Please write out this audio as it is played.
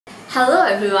Hello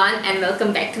everyone and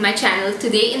welcome back to my channel.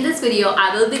 Today in this video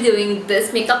I will be doing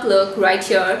this makeup look right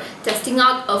here, testing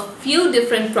out a few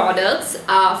different products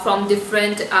from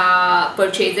different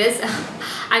purchases.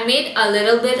 I made a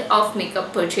little bit of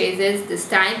makeup purchases this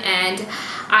time and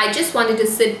I just wanted to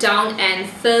sit down and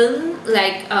film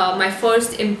like my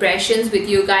first impressions with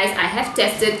you guys. I have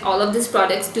tested all of these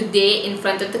products today in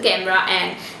front of the camera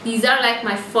and these are like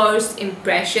my first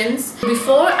impressions.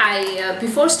 Before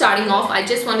starting off, I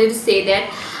just wanted to say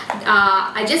that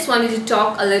I just wanted to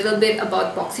talk a little bit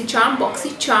about Boxycharm.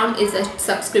 Boxycharm is a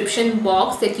subscription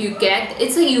box that you get.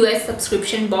 It's a US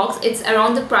subscription box. It's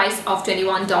around the price of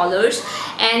 $21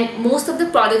 and most of the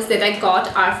products that I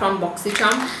got are from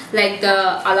Boxycharm, like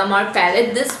the Alamar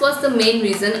palette. This was the main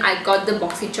reason I got the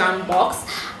Boxycharm box.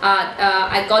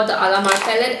 I got the Alamar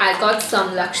palette, I got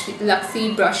some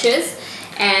Luxie brushes,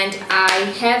 and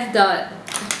I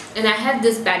have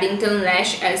this Paddington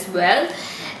lash as well,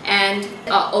 and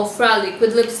Ofra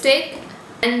liquid lipstick,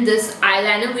 and this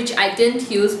eyeliner which I didn't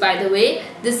use, by the way.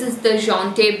 This is the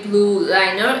Jonte blue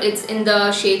liner. It's in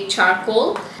the shade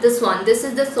charcoal. This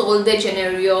is the Sol de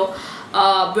Janeiro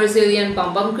Brazilian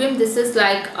Bum Bum Cream. This is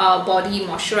like a body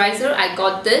moisturizer. I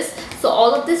got this. So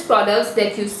all of these products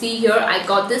that you see here, I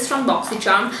got this from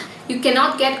Boxycharm. You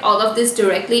cannot get all of this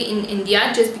directly in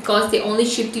India just because they only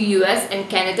ship to US and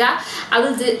Canada. I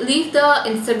will leave the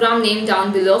Instagram name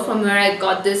down below from where I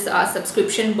got this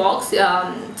subscription box.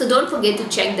 So don't forget to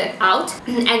check that out.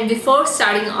 And before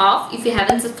starting off, if you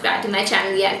haven't subscribed to my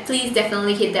channel yet, please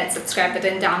definitely hit that subscribe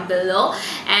button down below.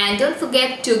 And don't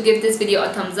forget to give this video a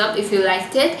thumbs up if you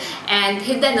liked it. And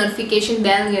hit that notification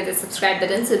bell near the subscribe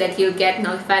button so that you'll get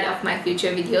notified of my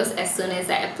future videos as soon as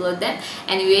I upload them.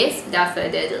 Anyways, without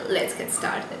further ado, let's get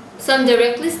started. So I'm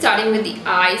directly starting with the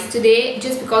eyes today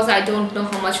just because I don't know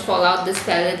how much fallout this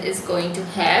palette is going to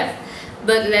have.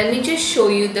 But let me just show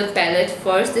you the palette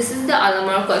first. This is the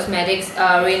Alamar Cosmetics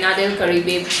REINA del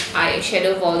Caribe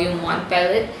eyeshadow volume 1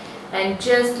 palette, and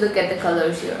just look at the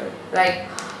colors here. Like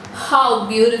how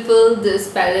beautiful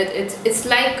this palette is. It's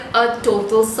like a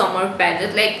total summer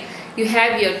palette. Like you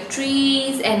have your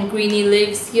trees and greeny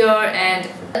leaves here, and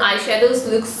the eyeshadows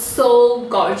look so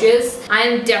gorgeous. I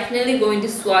am definitely going to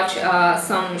swatch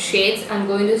some shades. I'm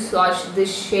going to swatch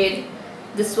this shade,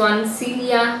 this one,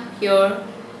 Celia here.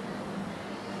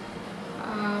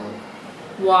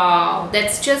 Wow,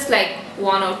 that's just like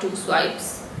 1 or 2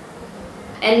 swipes.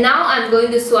 And now I'm going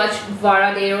to swatch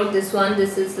Varadero. This one,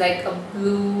 this is like a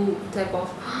blue type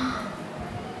of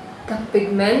the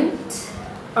pigment.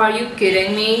 Are you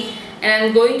kidding me? And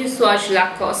I'm going to swatch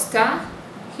La Costa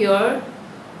here.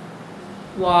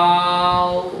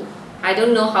 Wow, I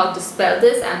don't know how to spell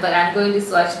this, but I'm going to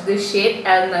swatch this shade,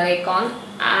 El Malecon.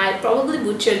 I probably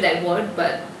butchered that word,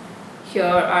 but here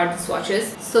are the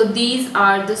swatches. So these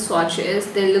are the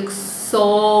swatches. They look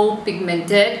so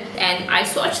pigmented, and I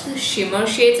swatched the shimmer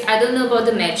shades. I don't know about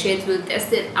the matte shades. We'll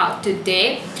test it out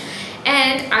today.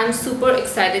 And I'm super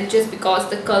excited just because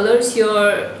the colors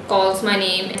here calls my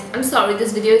name. I'm sorry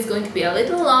this video is going to be a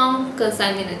little long because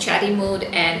I'm in a chatty mood,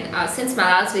 and since my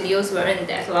last videos weren't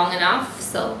that long enough,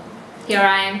 so here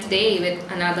I am today with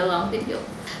another long video.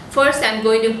 First, I'm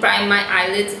going to prime my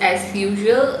eyelids as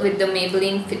usual with the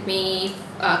Maybelline Fit Me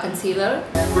concealer.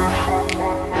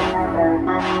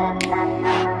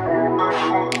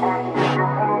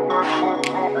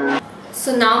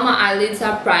 So now my eyelids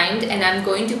are primed and I'm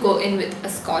going to go in with a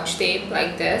scotch tape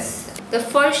like this. The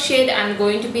first shade I'm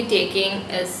going to be taking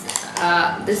is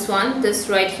this one, this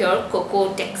right here,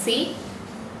 Cocoa Taxi.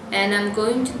 And I'm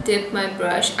going to dip my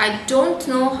brush. I don't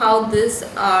know how these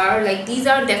are, like these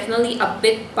are definitely a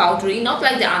bit powdery, not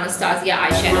like the Anastasia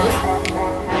eyeshadows.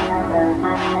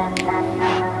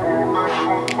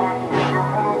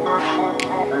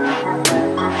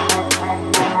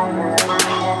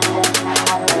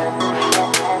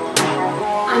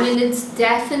 I mean, it's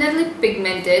definitely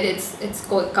pigmented. It's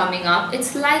coming up.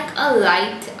 It's like a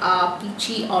light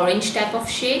peachy orange type of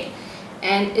shade,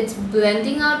 and it's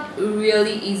blending out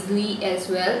really easily as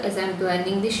well. As I'm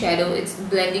blending the shadow, it's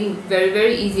blending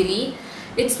very easily.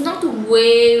 It's not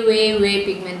way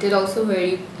pigmented also, where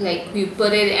you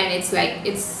put it and it's like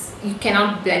you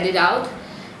cannot blend it out.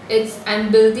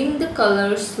 I'm building the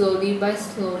color slowly by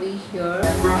slowly here.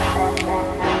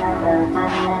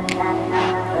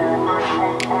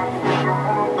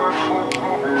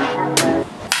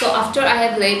 So after I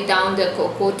have laid down the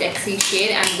Cocoa Taxi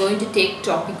shade, I'm going to take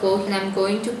Tropico and I'm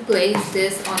going to place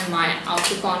this on my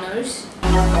outer corners.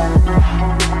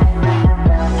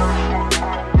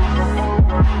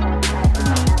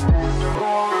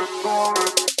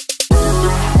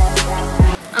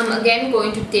 I'm I'm again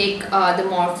going to take the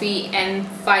Morphe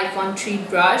M513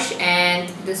 brush and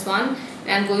this one.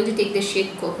 And I'm going to take the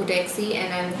shade Cocoa Taxi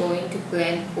and I'm going to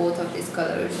blend both of these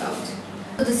colors out.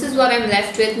 So this is what I'm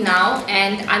left with now,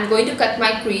 and I'm going to cut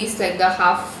my crease, like the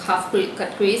half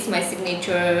cut crease, my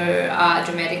signature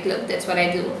dramatic look. That's what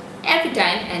I do every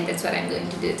time, and that's what I'm going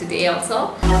to do today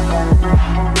also.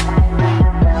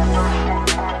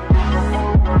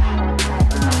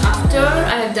 After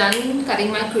I have done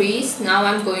cutting my crease, now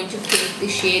I'm going to take the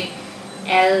shade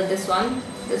L, this one,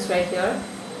 this right here,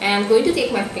 and I'm going to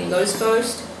take my fingers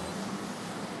first.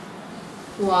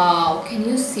 Wow, can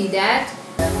you see that?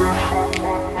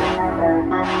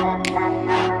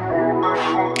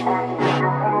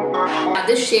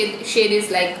 This shade is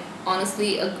like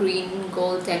honestly a green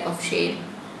gold type of shade,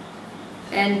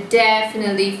 and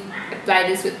definitely apply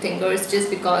this with fingers just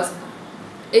because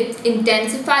it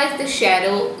intensifies the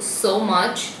shadow so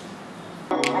much.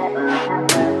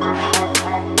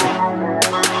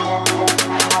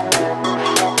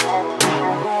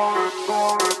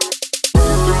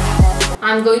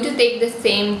 I'm going to take the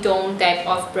same tone type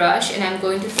of brush and I'm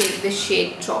going to take the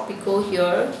shade Tropico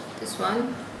here, this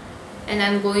one, and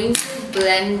I'm going to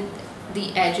blend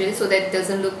the edges so that it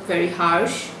doesn't look very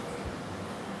harsh.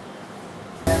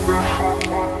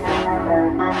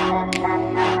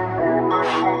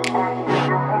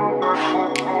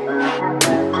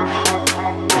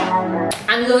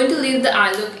 I'm going to leave the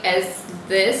eye look as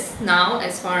this now,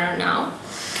 as for now.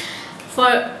 For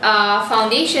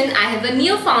foundation, I have a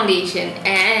new foundation,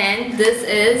 and this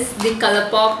is the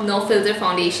Colourpop No Filter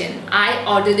Foundation. I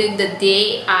ordered it the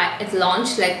day it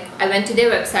launched. Like, I went to their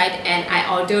website and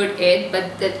I ordered it, but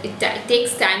it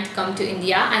takes time to come to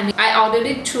India. I ordered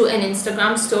it through an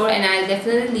Instagram store, and I'll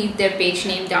definitely leave their page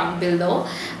name down below.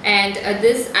 And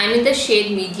I'm in the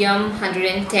shade medium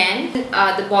 110.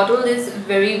 The bottle is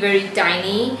very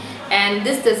tiny, and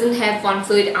this doesn't have 1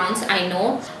 fluid ounce, I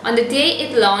know. On the day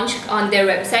it launched on their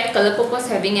website, Colourpop was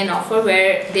having an offer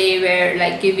where they were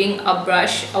like giving a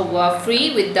brush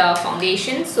free with the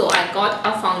foundation. So I got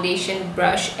a foundation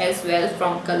brush as well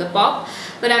from Colourpop.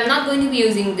 But I'm not going to be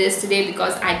using this today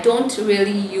because I don't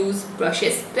really use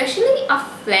brushes, especially a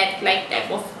flat like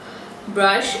type of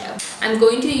brush. I'm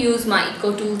going to use my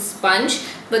EcoTool sponge,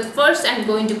 but first I'm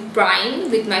going to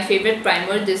prime with my favorite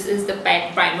primer. This is the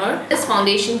Pack Primer. This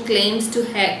foundation claims to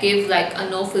give like a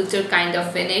no filter kind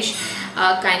of finish,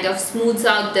 kind of smooths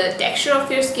out the texture of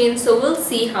your skin, so we'll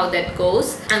see how that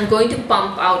goes. I'm going to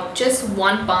pump out just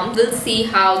 1 pump. We'll see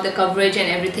how the coverage and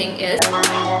everything is.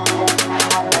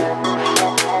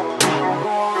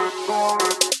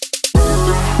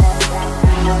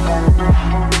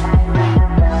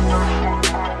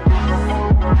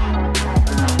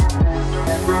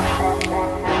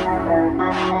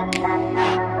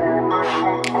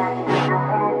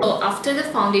 After the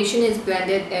foundation is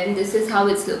blended in, this is how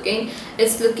it's looking.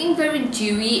 It's looking very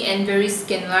dewy and very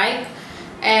skin-like,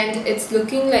 and it's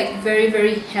looking like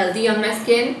very healthy on my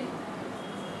skin.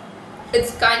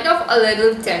 It's kind of a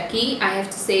little tacky. I have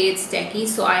to say it's tacky,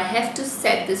 so I have to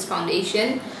set this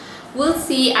foundation. We'll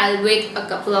see. I'll wait a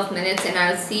couple of minutes and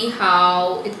I'll see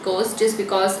how it goes, just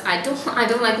because I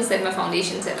don't like to set my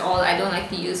foundations at all. I don't like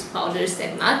to use powders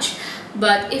that much.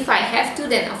 But if I have to,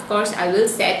 then of course I will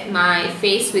set my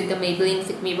face with the Maybelline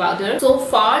Fit Me powder. So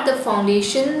far the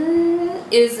foundation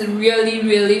is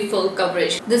really full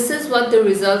coverage. This is what the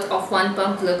result of 1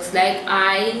 pump looks like.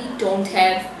 I don't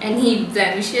have any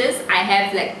blemishes. I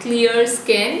have like clear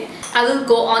skin. I will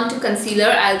go on to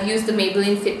concealer. I'll use the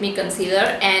Maybelline Fit Me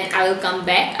concealer, and I will come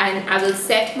back and I will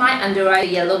set my under eye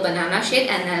yellow banana shade,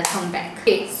 and I'll come back.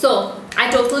 Okay, so I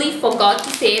totally forgot to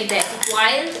say that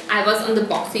while I was on the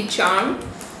Boxycharm,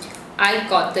 I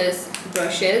got these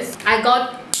brushes. I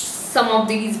got some of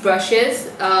these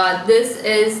brushes. This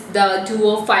is the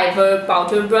Duo Fiber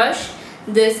powder brush.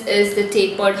 This is the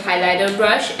tapered highlighter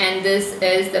brush, and this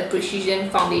is the precision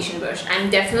foundation brush.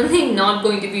 I'm definitely not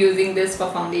going to be using this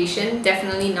for foundation,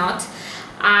 definitely not.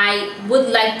 I would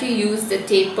like to use the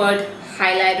tapered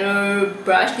highlighter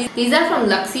brush. These are from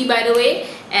Luxie, by the way,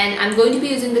 and I'm going to be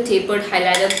using the tapered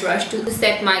highlighter brush to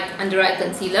set my under eye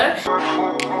concealer.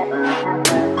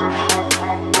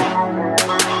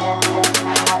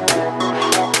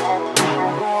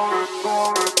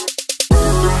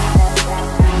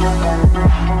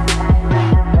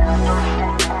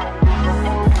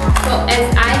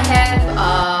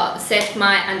 Set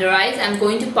my under eyes, I'm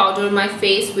going to powder my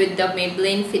face with the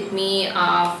Maybelline Fit Me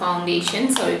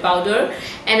powder,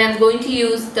 and I'm going to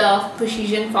use the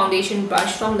precision foundation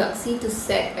brush from Luxie to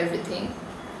set everything.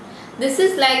 This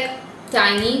is like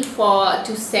tiny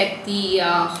to set the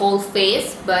whole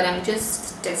face, but I'm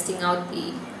just testing out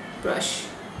the brush.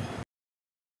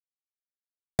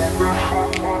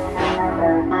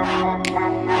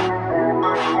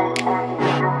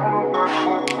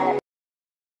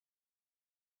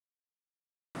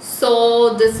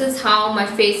 So this is how my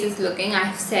face is looking.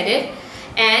 I've set it,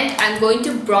 and I'm going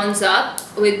to bronze up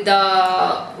with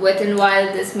the Wet n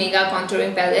Wild, this Mega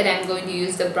Contouring Palette. I'm going to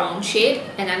use the brown shade,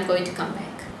 and I'm going to come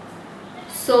back.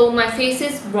 So my face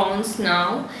is bronzed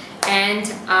now, and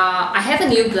I have a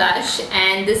new blush,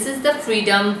 and this is the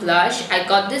Freedom blush. I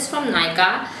got this from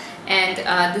Nykaa, and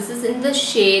this is in the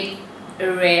shade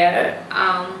Rare.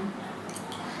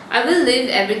 I will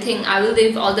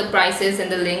leave all the prices and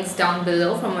the links down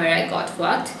below from where I got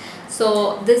what.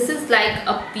 So this is like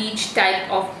a peach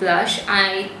type of blush.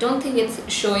 I don't think it's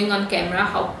showing on camera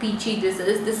how peachy this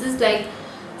is. This is like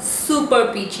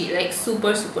super peachy, like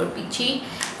super peachy.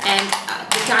 And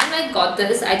the time I got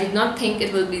this, I did not think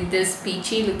it will be this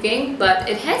peachy looking, but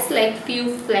it has like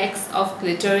few flecks of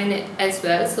glitter in it as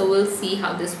well, so we'll see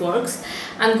how this works.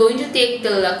 I'm going to take the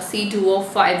Luxie Duo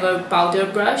Fiber powder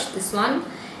brush, this one,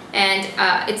 and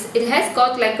it has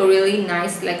got like a really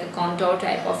nice, like a contour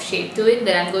type of shape to it,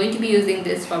 but I'm going to be using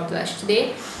this for blush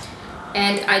today.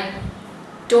 And I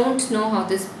don't know how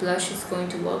this blush is going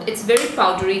to work. It's very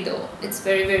powdery though. It's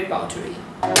very powdery.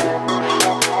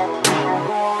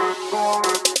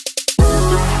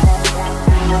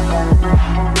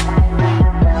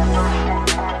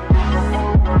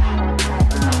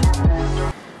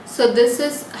 So this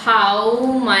is how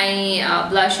my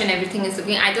blush and everything is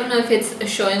looking. I don't know if it's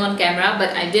showing on camera,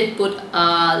 but I did put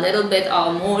a little bit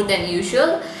more than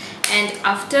usual. And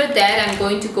after that, I'm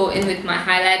going to go in with my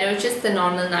highlighter, just the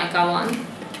normal Nykaa one.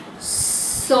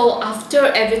 So after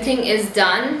everything is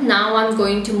done, now I'm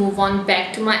going to move on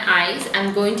back to my eyes.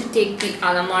 I'm going to take the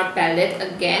Alamar palette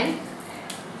again,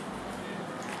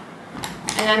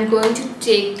 and I'm going to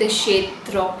take the shade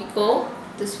Tropico,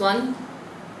 this one.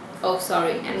 Oh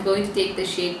sorry, I'm going to take the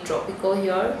shade Tropico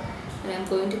here, and I'm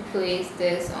going to place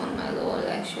this on my lower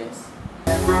lashes.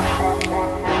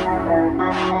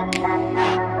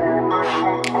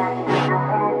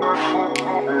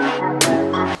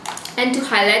 And to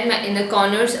highlight my inner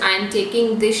corners, I'm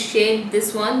taking this shade,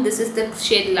 this one. This is the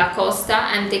shade La Costa.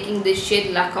 I'm taking this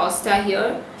shade La Costa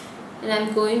here, and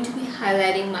I'm going to be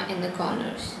highlighting my inner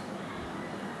corners.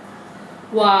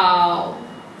 Wow,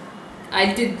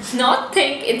 I did not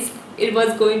think it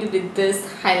was going to be this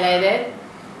highlighted.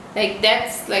 Like,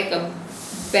 that's like a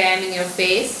bam in your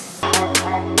face.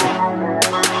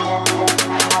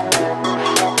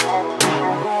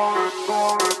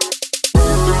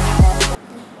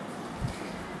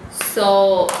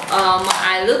 So my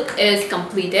eye look is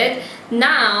completed.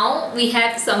 Now we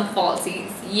have some falsies.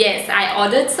 Yes, I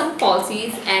ordered some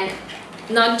falsies, and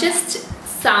not just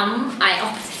some.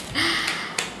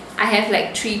 I have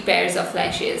like 3 pairs of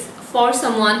lashes. For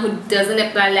someone who doesn't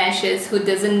apply lashes, who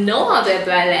doesn't know how to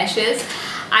apply lashes,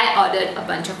 I ordered a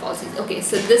bunch of falsies. Okay,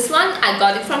 so this one I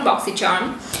got it from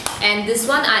Boxycharm, and this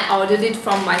one I ordered it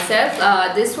from myself.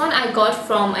 This one I got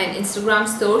from an Instagram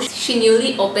store. She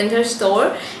newly opened her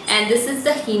store, and this is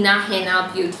the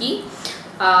HENAA Beauty,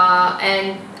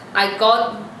 and I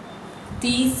got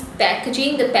these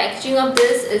packaging. The packaging of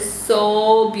this is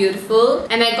so beautiful,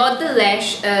 and I got the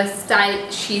lash style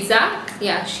SHIZZA.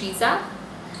 Yeah, SHIZZA.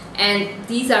 And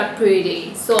these are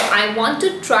pretty, so I want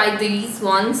to try these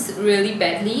ones really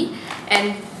badly.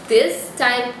 And this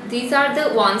type, these are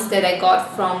the ones that I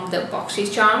got from the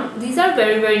Boxycharm. These are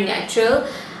very natural.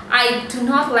 I do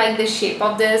not like the shape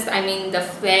of this. I mean the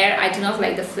flare. I do not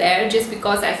like the flare, just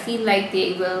because I feel like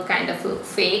they will kind of look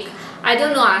fake. I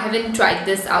don't know, I haven't tried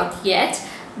this out yet,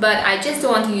 but I just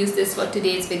don't want to use this for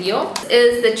today's video.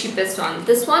 This is the cheapest one.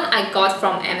 This one I got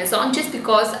from Amazon, just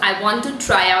because I want to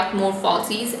try out more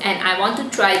falsies, and I want to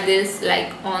try this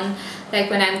like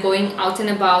when I'm going out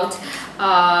and about.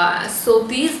 So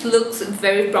these looks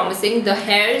very promising. The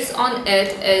hairs on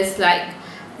it is like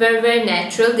very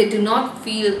natural. They do not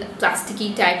feel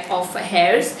plasticky type of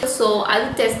hairs, so I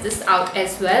will test this out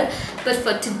as well. But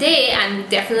for today, I'm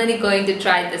definitely going to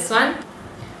try this one.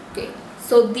 Okay,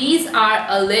 so these are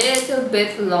a little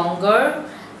bit longer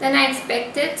than I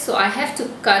expected, so I have to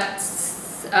cut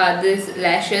these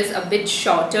lashes a bit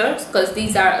shorter because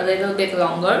these are a little bit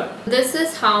longer. This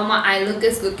is how my eye look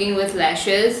is looking with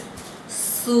lashes.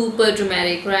 Super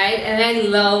dramatic, right? And I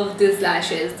love these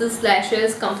lashes. This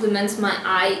lashes complements my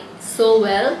eye so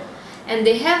well, and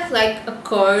they have like a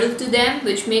curl to them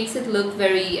which makes it look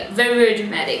very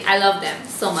dramatic. I love them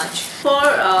so much.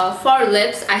 For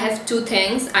lips, I have two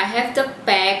things. I have the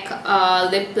PAC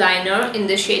lip liner in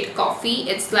the shade Coffee.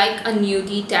 It's like a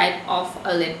nudie type of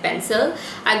a lip pencil.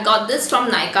 I got this from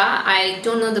Nykaa. I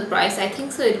don't know the price. I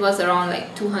think so it was around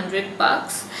like 200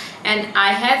 bucks. And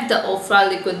I have the Ofra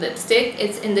liquid lipstick.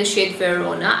 It's in the shade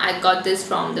Verona. I got this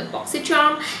from the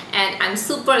Boxycharm, and I'm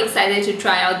super excited to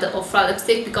try out the Ofra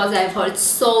lipstick because I've heard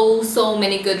so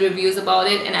many good reviews about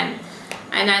it, and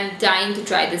I'm dying to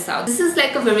try this out. This is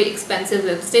like a very expensive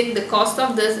lipstick. The cost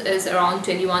of this is around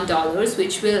 $21,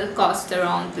 which will cost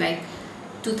around like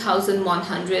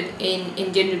 2,100 in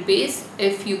Indian rupees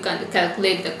if you can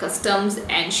calculate the customs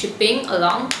and shipping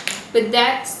along with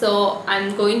that. So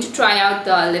I'm going to try out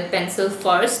the lip pencil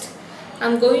first.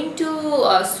 I'm going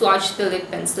to swatch the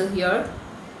lip pencil here.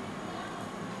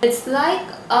 It's like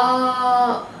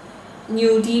a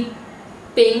nudie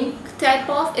pink type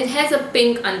of, it has a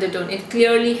pink undertone. It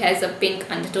clearly has a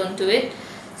pink undertone to it.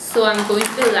 So I'm going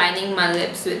to be lining my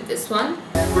lips with this one.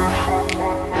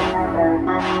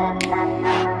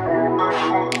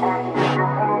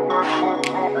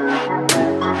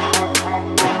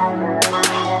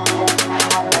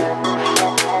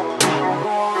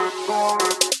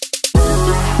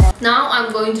 Now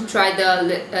I'm going to try the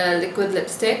liquid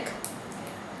lipstick.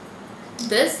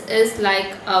 This is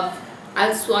like a,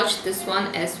 I'll swatch this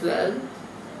one as well.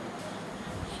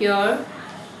 Here,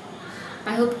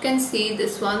 I hope you can see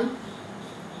this one.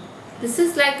 This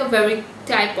is like a very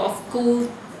type of cool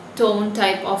tone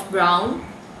type of brown.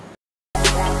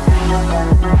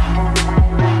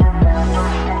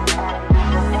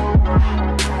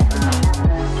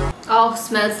 Oh,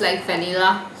 smells like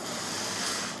vanilla.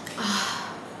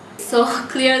 So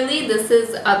clearly this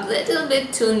is a little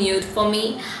bit too nude for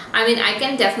me. I mean, I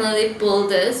can definitely pull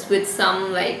this with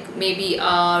some like maybe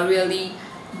a really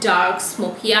dark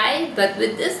smoky eye, but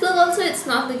with this look also it's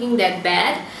not looking that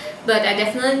bad. But I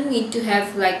definitely need to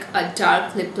have like a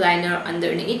dark lip liner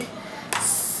underneath.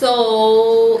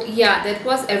 So yeah, that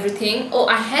was everything. Oh,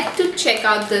 I had to check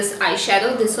out this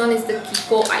eyeshadow. This one is the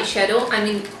Kiko eyeshadow. I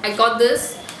mean, I got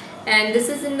this, and this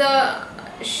is in the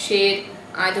shade,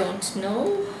 I don't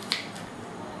know.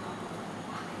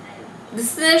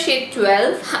 This is the shade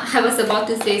 12. I was about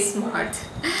to say Smart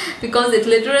because it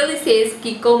literally says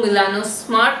Kiko Milano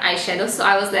Smart eyeshadow. So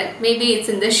I was like, maybe it's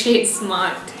in the shade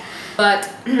Smart. But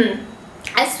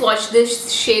I swatched this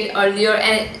shade earlier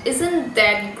and it isn't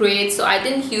that great, so I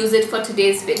didn't use it for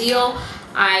today's video.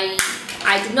 I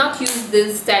did not use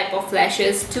this type of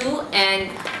lashes too,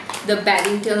 and the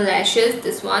Paddington lashes,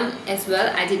 this one as well,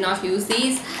 I did not use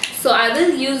these. So I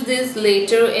will use this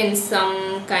later in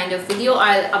some kind of video.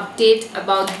 I'll update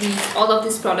about all of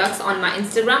these products on my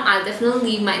Instagram. I'll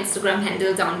definitely leave my Instagram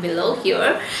handle down below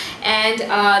here. And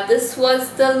this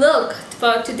was the look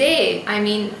for today. I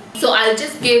mean, so I'll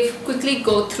just quickly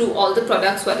go through all the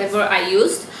products, whatever I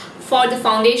used. For the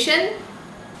foundation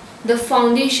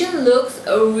looks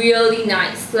really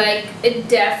nice. Like, it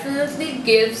definitely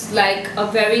gives like a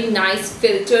very nice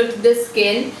filter to the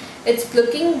skin. It's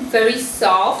looking very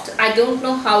soft. I don't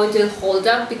know how it will hold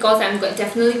up because I'm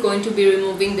definitely going to be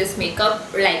removing this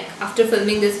makeup. Like, after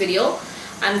filming this video,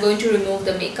 I'm going to remove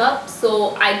the makeup.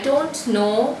 So I don't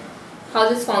know how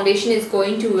this foundation is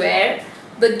going to wear,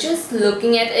 but just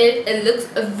looking at it, it looks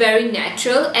very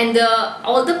natural. And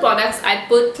all the products I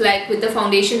put like with the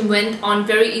foundation went on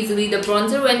very easily. The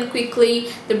bronzer went quickly.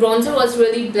 The bronzer was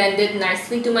really blended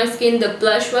nicely to my skin. The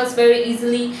blush was very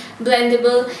easily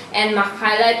blendable, and my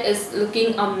highlight is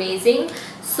looking amazing.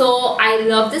 So I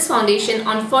love this foundation.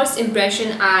 On first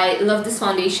impression, I love this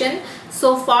foundation.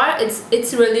 So far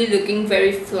it's really looking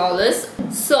very flawless.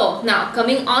 So now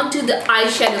coming on to the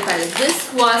eyeshadow palette.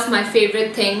 This was my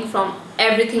favorite thing from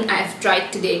everything I've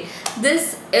tried today.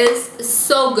 This is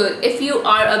so good. If you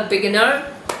are a beginner,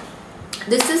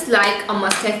 this is like a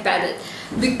must-have palette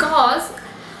because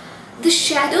the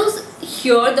shadows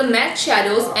here, the matte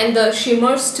shadows and the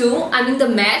shimmers too. I mean, the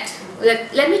matte,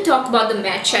 let me talk about the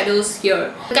matte shadows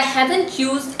here. Like, I haven't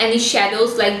used any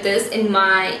shadows like this in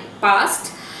my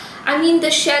past. I mean, the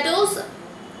shadows,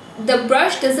 the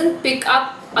brush doesn't pick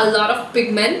up a lot of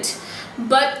pigment,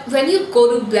 but when you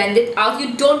go to blend it out,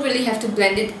 you don't really have to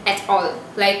blend it at all.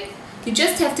 Like, you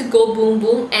just have to go boom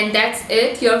boom and that's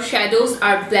it. Your shadows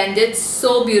are blended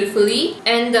so beautifully,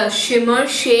 and the shimmer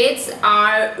shades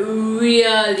are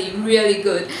really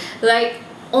good. Like,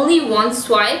 only one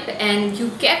swipe and you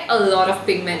get a lot of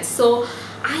pigment. So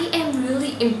I am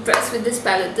really impressed with this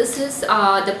palette. This is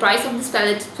the price of this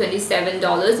palette is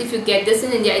 $27. If you get this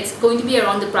in India, it's going to be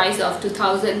around the price of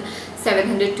 2,000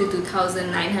 700 to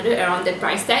 2,900, around that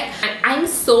price tag. And I'm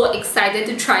so excited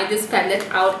to try this palette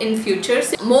out in future.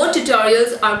 So more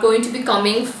tutorials are going to be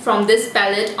coming from this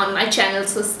palette on my channel,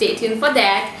 so stay tuned for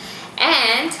that.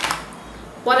 And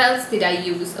what else did I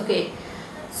use? Okay,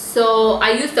 so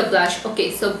I used the blush.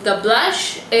 Okay, so the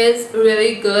blush is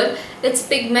really good. It's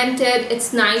pigmented,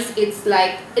 it's nice, it's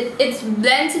like it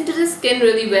blends into the skin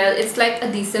really well. It's like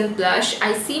a decent blush.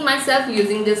 I see myself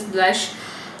using this blush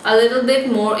a little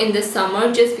bit more in the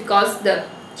summer just because the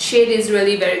shade is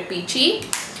really very peachy.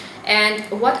 And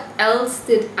what else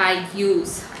did I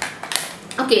use?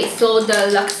 Okay, so the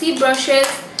Luxie brushes.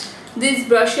 These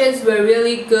brushes were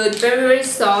really good, very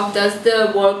soft, does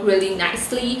the work really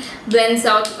nicely, blends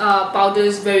out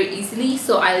powders very easily,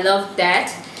 so I love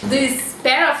that. This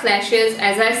pair of lashes,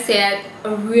 as I said,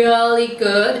 are really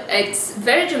good. It's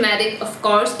very dramatic, of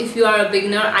course. If you are a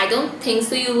beginner, I don't think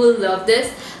so you will love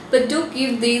this, but do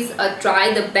give these a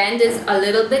try. The band is a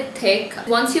little bit thick.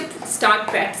 Once you start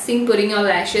practicing putting your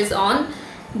lashes on,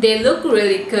 they look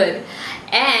really good.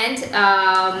 And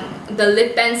the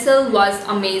lip pencil was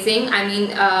amazing. I mean,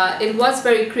 it was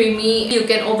very creamy. You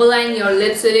can overline your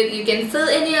lips with it. You can fill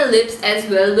in your lips as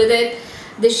well with it.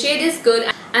 The shade is good.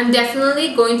 I'm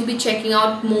definitely going to be checking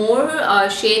out more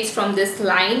shades from this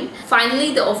line.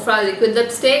 Finally, the Ofra liquid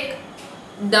lipstick.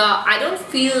 I don't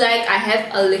feel like I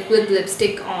have a liquid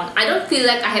lipstick on. I don't feel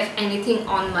like I have anything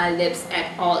on my lips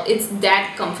at all. It's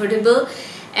that comfortable.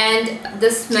 And the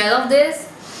smell of this,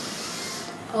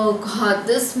 oh god,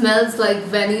 this smells like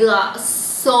vanilla,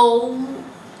 so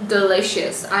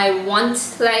delicious. I want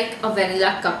like a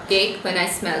vanilla cupcake when I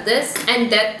smell this.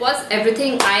 And that was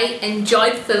everything I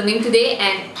enjoyed filming today,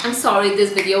 and I'm sorry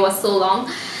this video was so long.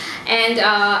 And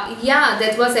yeah,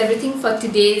 that was everything for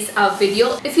today's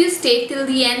video. If you stayed till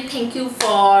the end, thank you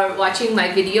for watching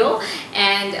my video,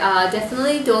 and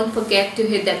definitely don't forget to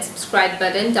hit that subscribe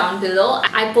button down below.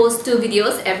 I post 2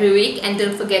 videos every week, and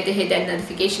don't forget to hit that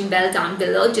notification bell down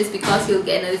below, just because you'll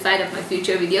get notified of my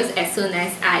future videos as soon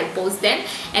as I post them.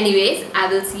 Anyways,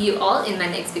 I will see you all in my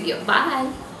next video.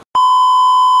 Bye.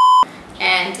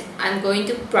 And I'm going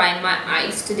to prime my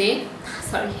eyes today.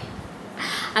 Sorry,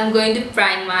 I'm going to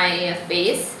prime my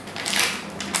face.